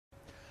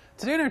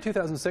Today in our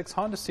 2006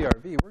 Honda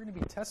CR-V, we're going to be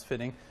test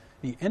fitting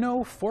the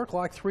Inno Fork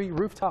Lock 3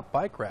 Rooftop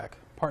Bike Rack,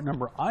 part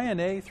number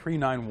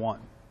INA391.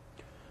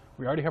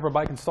 We already have our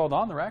bike installed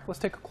on the rack. Let's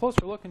take a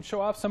closer look and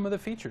show off some of the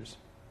features.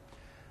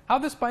 How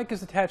this bike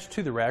is attached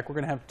to the rack, we're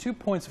going to have 2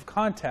 points of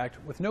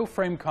contact with no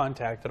frame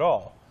contact at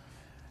all.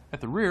 At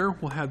the rear,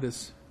 we'll have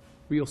this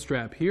wheel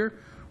strap here,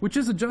 which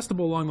is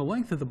adjustable along the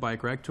length of the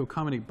bike rack to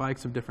accommodate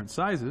bikes of different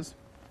sizes.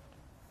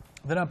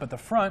 Then up at the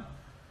front,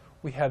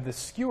 we have this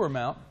skewer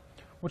mount,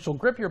 which will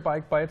grip your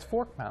bike by its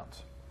fork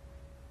mounts.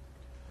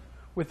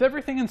 With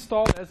everything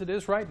installed as it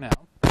is right now,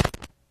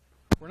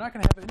 we're not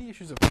going to have any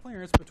issues of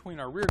clearance between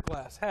our rear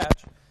glass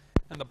hatch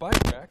and the bike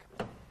rack,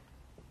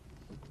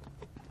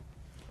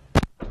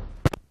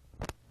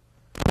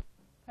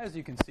 as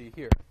you can see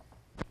here.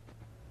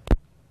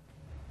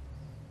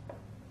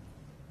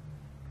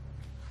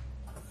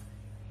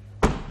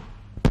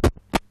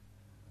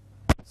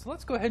 So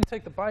let's go ahead and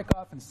take the bike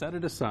off and set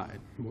it aside.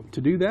 To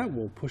do that,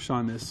 we'll push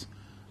on this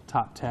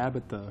top tab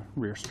at the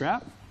rear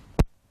strap.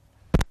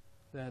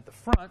 Then at the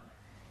front,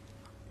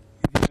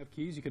 if you have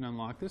keys, you can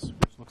unlock this,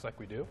 which looks like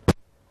we do.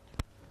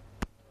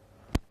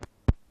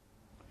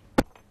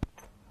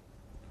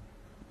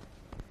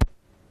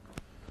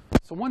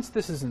 So once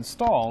this is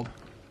installed,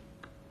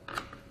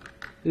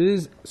 it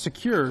is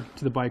secure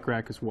to the bike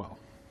rack as well.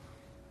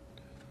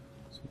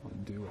 So we'll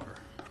do our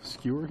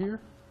skewer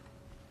here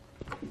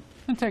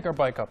and take our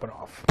bike up and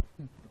off.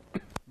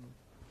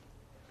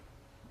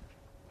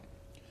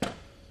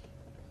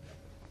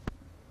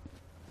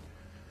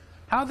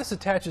 How this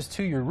attaches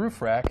to your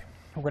roof rack,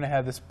 we're going to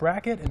have this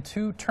bracket and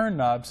 2 turn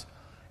knobs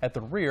at the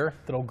rear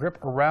that will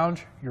grip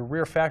around your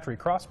rear factory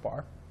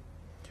crossbar.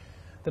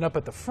 Then up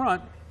at the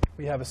front,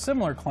 we have a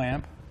similar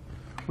clamp,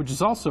 which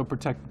is also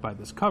protected by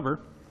this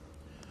cover.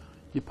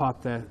 You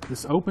pop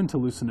this open to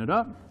loosen it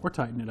up or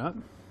tighten it up.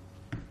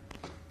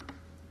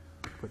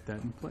 Put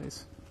that in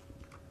place.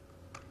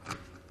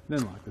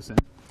 Then lock this in.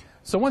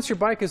 So once your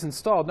bike is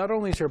installed, not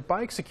only is your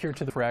bike secured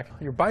to the rack,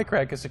 your bike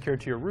rack is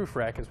secured to your roof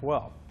rack as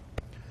well.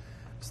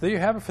 So there you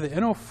have it for the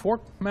Inno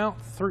Fork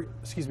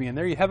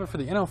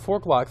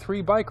Lock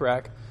 3 bike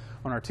rack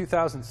on our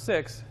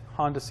 2006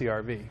 Honda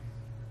CR-V.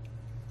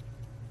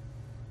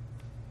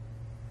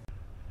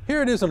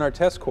 Here it is on our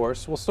test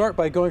course. We'll start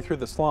by going through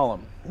the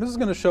slalom. This is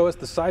going to show us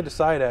the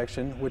side-to-side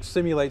action, which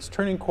simulates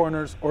turning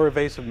corners or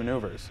evasive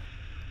maneuvers.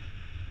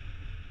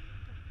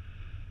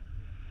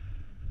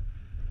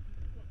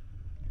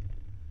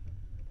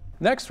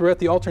 Next, we're at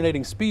the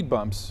alternating speed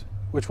bumps,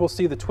 which we'll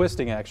see the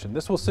twisting action.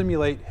 This will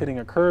simulate hitting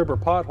a curb or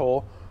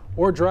pothole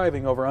or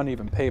driving over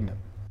uneven pavement.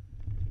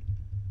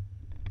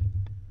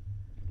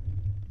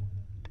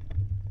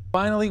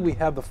 Finally, we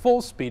have the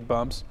full speed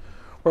bumps,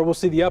 where we'll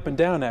see the up and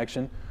down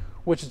action,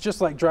 which is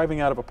just like driving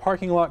out of a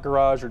parking lot,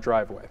 garage, or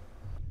driveway.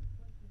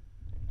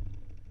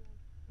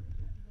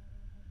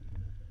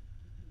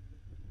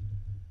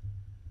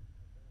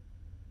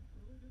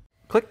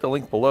 Click the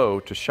link below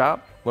to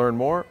shop, learn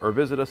more, or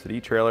visit us at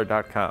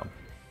etrailer.com.